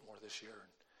work a little bit more this year."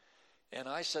 And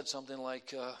I said something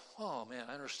like, "Oh, man,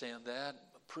 I understand that.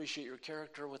 Appreciate your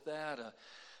character with that."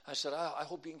 I said, I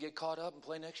hope you can get caught up and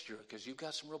play next year because you've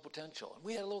got some real potential. And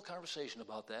we had a little conversation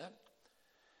about that.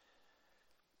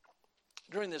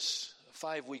 During this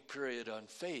 5-week period on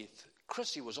faith,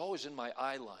 Chrissy was always in my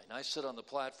eye line. I sit on the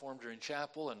platform during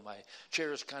chapel, and my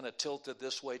chair is kind of tilted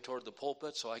this way toward the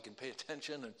pulpit so I can pay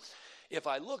attention. And if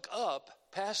I look up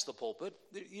past the pulpit,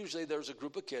 usually there's a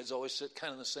group of kids always sit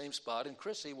kind of in the same spot, and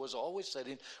Chrissy was always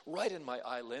sitting right in my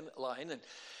eye line.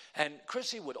 And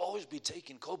Chrissy would always be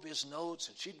taking copious notes,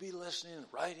 and she'd be listening and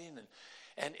writing.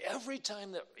 And every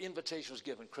time the invitation was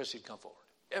given, Chrissy would come forward.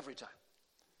 Every time.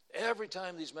 Every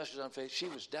time these messages on faith, she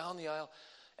was down the aisle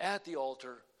at the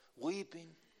altar,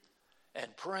 weeping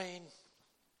and praying.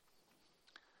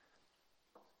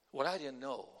 What I didn't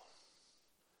know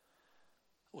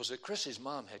was that Chrissy's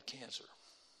mom had cancer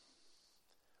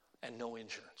and no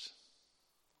insurance.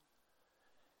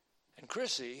 And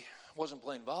Chrissy wasn't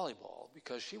playing volleyball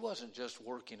because she wasn't just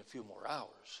working a few more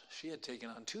hours. She had taken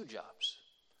on 2 jobs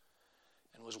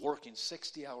and was working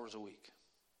 60 hours a week,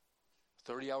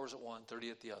 30 hours at one, 30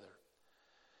 at the other.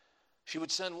 She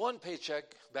would send one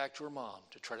paycheck back to her mom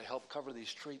to try to help cover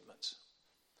these treatments.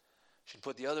 She'd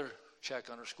put the other check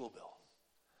on her school bill.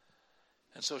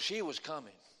 And so she was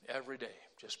coming every day,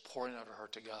 just pouring out her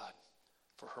heart to God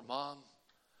for her mom,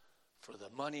 for the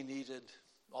money needed,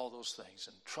 all those things,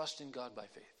 and trusting God by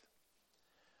faith.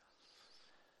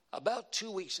 About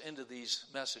 2 weeks into these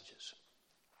messages,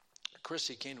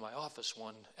 Chrissy came to my office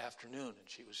one afternoon, and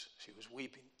she was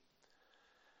weeping.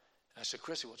 And I said,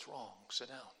 "Chrissy, what's wrong? Sit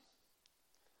down."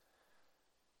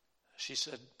 She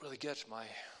said, "Brother Getch,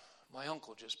 my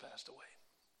uncle just passed away.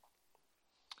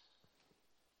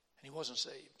 And he wasn't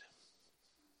saved."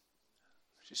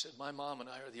 She said, "My mom and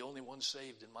I are the only ones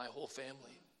saved in my whole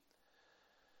family.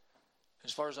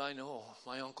 As far as I know,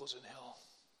 my uncle's in hell."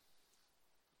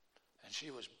 And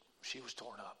she was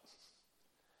torn up.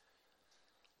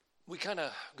 We kind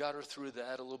of got her through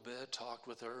that a little bit, talked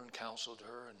with her and counseled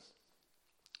her and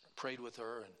prayed with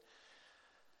her. And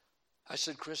I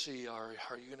said, "Chrissy, are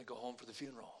you going to go home for the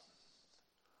funeral?"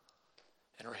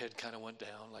 And her head kind of went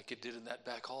down like it did in that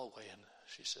back hallway, and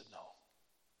she said, "No."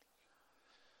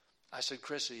 I said,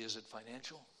 "Chrissy, is it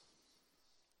financial?"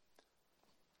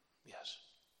 "Yes."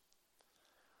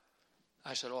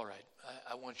 I said, "All right,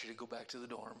 I want you to go back to the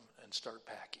dorm and start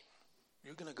packing.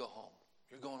 You're going to go home.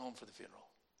 You're going home for the funeral.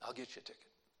 I'll get you a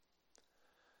ticket.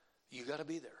 You got to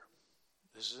be there.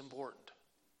 This is important.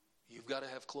 You've got to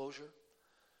have closure.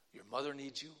 Your mother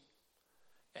needs you,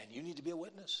 and you need to be a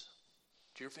witness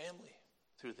to your family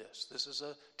through this. This is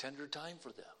a tender time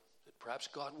for them that perhaps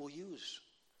God will use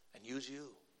and use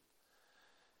you."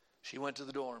 She went to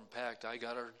the dorm, packed. I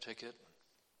got her ticket.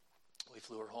 We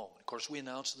flew her home. Of course, we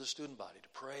announced to the student body to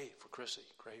pray for Chrissy,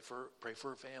 pray for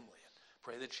her family, and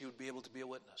pray that she would be able to be a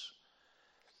witness.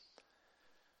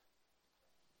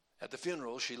 At the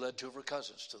funeral, she led 2 of her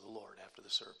cousins to the Lord after the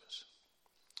service.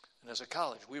 And as a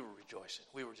college, we were rejoicing.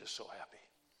 We were just so happy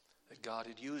that God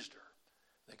had used her,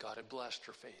 that God had blessed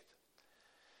her faith.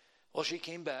 Well, she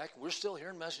came back. We're still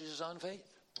hearing messages on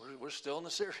faith. We're still in the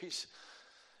series.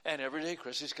 And every day,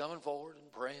 Chrissy's coming forward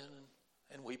and praying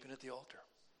and weeping at the altar.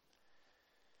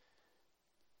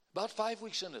 About 5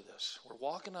 weeks into this, we're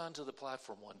walking onto the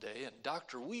platform one day, and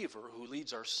Dr. Weaver, who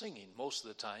leads our singing most of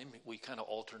the time, we kind of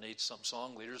alternate some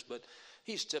song leaders, but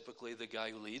he's typically the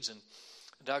guy who leads. And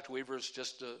Dr. Weaver is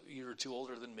just a year or 2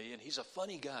 older than me, and he's a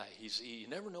funny guy. You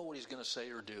never know what he's going to say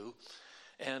or do.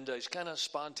 And he's kind of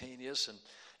spontaneous and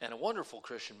a wonderful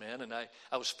Christian man. And I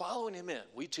was following him in.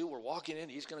 We 2 were walking in.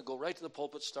 He's going to go right to the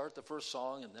pulpit, start the first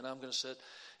song, and then I'm going to sit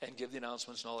and give the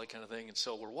announcements and all that kind of thing. And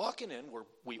so we're walking in.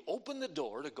 We open the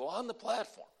door to go on the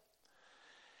platform.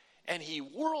 And he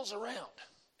whirls around,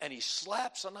 and he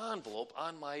slaps an envelope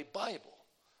on my Bible.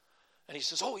 And he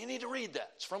says, "Oh, you need to read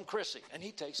that. It's from Chrissy." And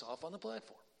he takes off on the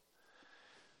platform.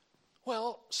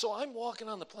 Well, so I'm walking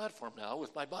on the platform now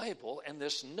with my Bible and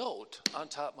this note on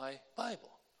top of my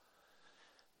Bible.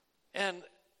 And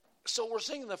so we're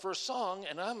singing the first song,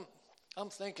 and I'm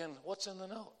thinking, what's in the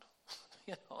note?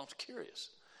 I'm curious.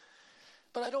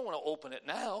 But I don't want to open it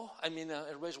now. I mean,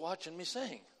 everybody's watching me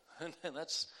sing. And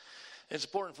it's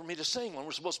important for me to sing when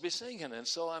we're supposed to be singing. And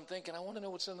so I'm thinking, I want to know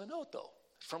what's in the note, though.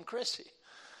 It's from Chrissy.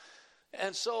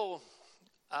 And so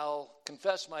I'll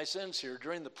confess my sins here.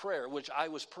 During the prayer, which I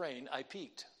was praying, I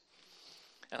peeked.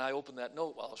 And I opened that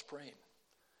note while I was praying.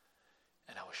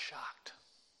 And I was shocked.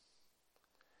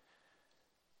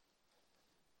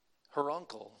 Her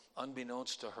uncle,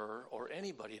 unbeknownst to her or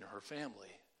anybody in her family,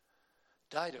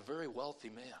 died a very wealthy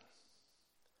man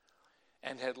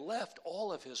and had left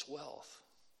all of his wealth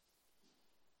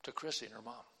to Chrissy and her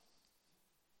mom.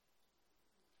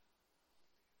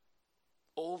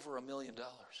 Over $1 million.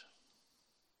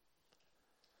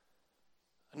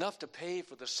 Enough to pay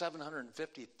for the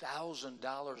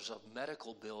 $750,000 of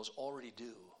medical bills already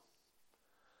due.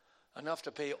 Enough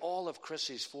to pay all of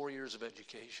Chrissy's 4 years of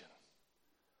education.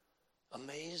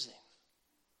 Amazing.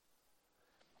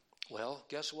 Well,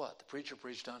 guess what? The preacher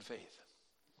preached on faith.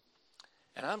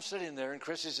 And I'm sitting there, and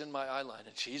Chrissy's in my eye line,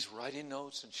 and she's writing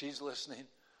notes, and she's listening.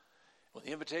 When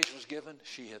the invitation was given,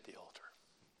 she hit the altar.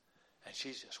 And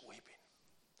she's just weeping.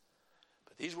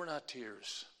 But these were not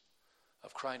tears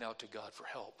of crying out to God for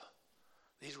help.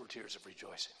 These were tears of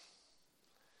rejoicing.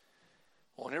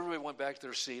 Well, when everybody went back to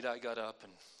their seat, I got up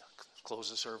and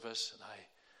closed the service, and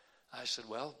I said,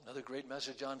 well, another great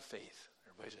message on faith.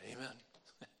 Everybody said, amen.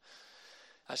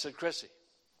 I said, Chrissy,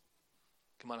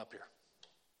 come on up here.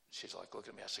 She's like, look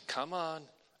at me. I said, come on.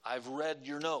 I've read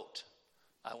your note.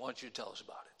 I want you to tell us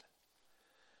about it.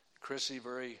 Chrissy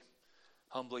very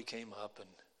humbly came up, and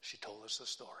she told us the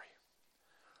story.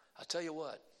 I'll tell you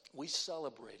what. We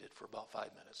celebrated for about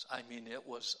 5 minutes. I mean, it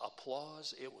was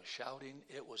applause. It was shouting.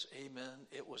 It was amen.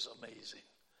 It was amazing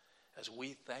as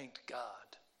we thanked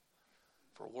God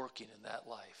for working in that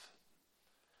life.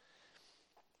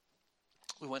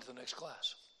 We went to the next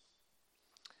class.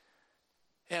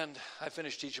 And I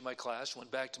finished teaching my class, went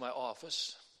back to my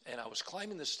office, and I was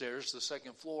climbing the stairs to the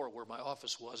second floor where my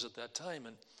office was at that time.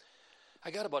 And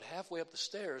I got about halfway up the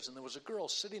stairs, and there was a girl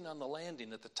sitting on the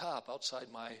landing at the top outside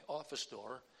my office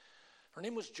door. Her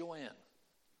name was Joanne.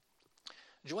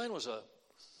 Joanne was a,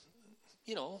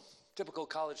 typical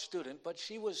college student, but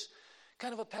she was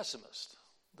kind of a pessimist.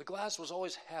 The glass was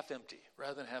always half empty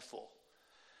rather than half full.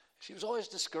 She was always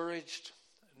discouraged,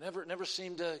 never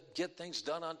seemed to get things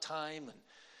done on time, and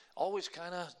always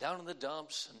kind of down in the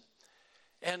dumps.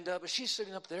 But she's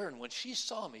sitting up there, and when she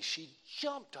saw me, she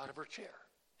jumped out of her chair,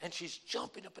 and she's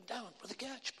jumping up and down. Brother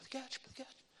Gatch, Brother Gatch, Brother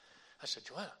Gatch. I said,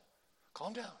 Joanna,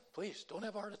 calm down, please. Don't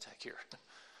have a heart attack here.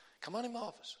 Come on in my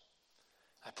office.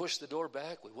 I pushed the door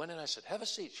back. We went in. I said, have a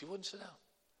seat. She wouldn't sit down.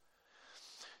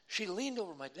 She leaned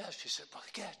over my desk. She said,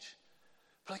 Brother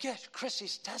Gatch,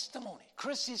 Chrissy's testimony.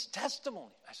 Chrissy's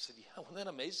testimony. I said, yeah, wasn't that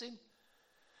amazing?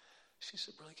 She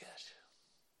said, Brother Gatch,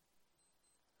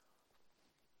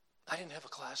 I didn't have a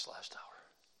class last hour.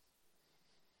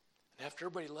 And after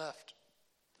everybody left,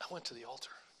 I went to the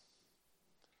altar.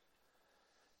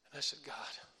 And I said, God,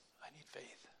 I need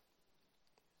faith.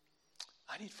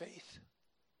 I need faith.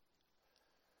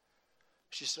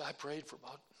 She said, I prayed for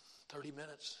about 30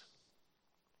 minutes.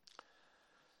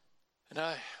 And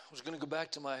I was going to go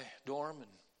back to my dorm and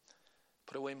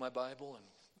put away my Bible and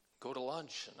go to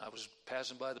lunch. And I was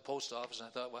passing by the post office, and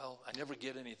I thought, well, I never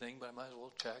get anything, but I might as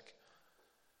well check.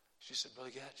 She said, Brother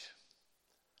Gatch,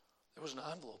 there was an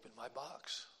envelope in my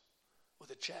box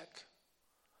with a check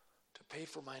to pay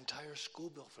for my entire school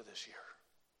bill for this year.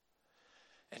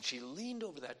 And she leaned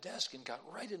over that desk and got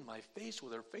right in my face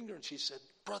with her finger, and she said,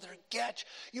 Brother Gatch,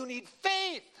 you need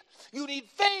faith. You need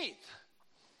faith.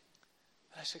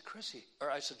 And I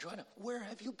said, Joanna, where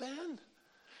have you been?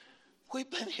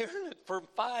 We've been hearing it for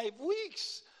 5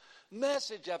 weeks.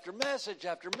 Message after message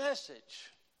after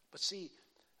message. But see,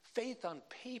 faith on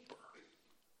paper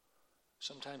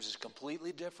sometimes is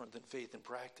completely different than faith in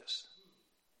practice.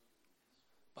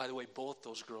 By the way, both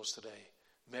those girls today,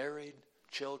 married,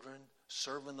 children,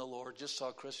 serving the Lord. Just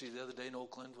saw Chrissy the other day in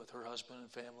Oakland with her husband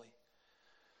and family.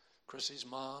 Chrissy's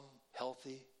mom,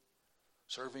 healthy,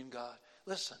 serving God.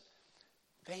 Listen,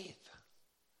 faith.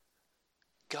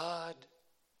 God,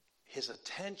 his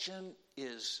attention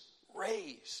is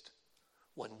raised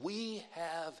when we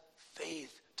have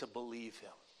faith to believe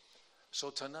him. So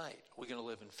tonight, are we going to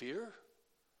live in fear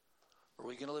or are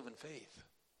we going to live in faith?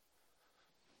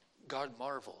 God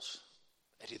marvels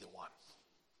at either one.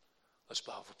 Let's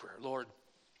bow for prayer. Lord,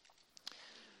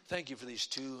 thank you for these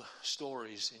two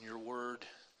stories in your word.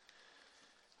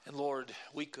 And Lord,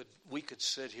 we could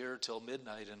sit here till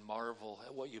midnight and marvel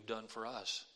at what you've done for us.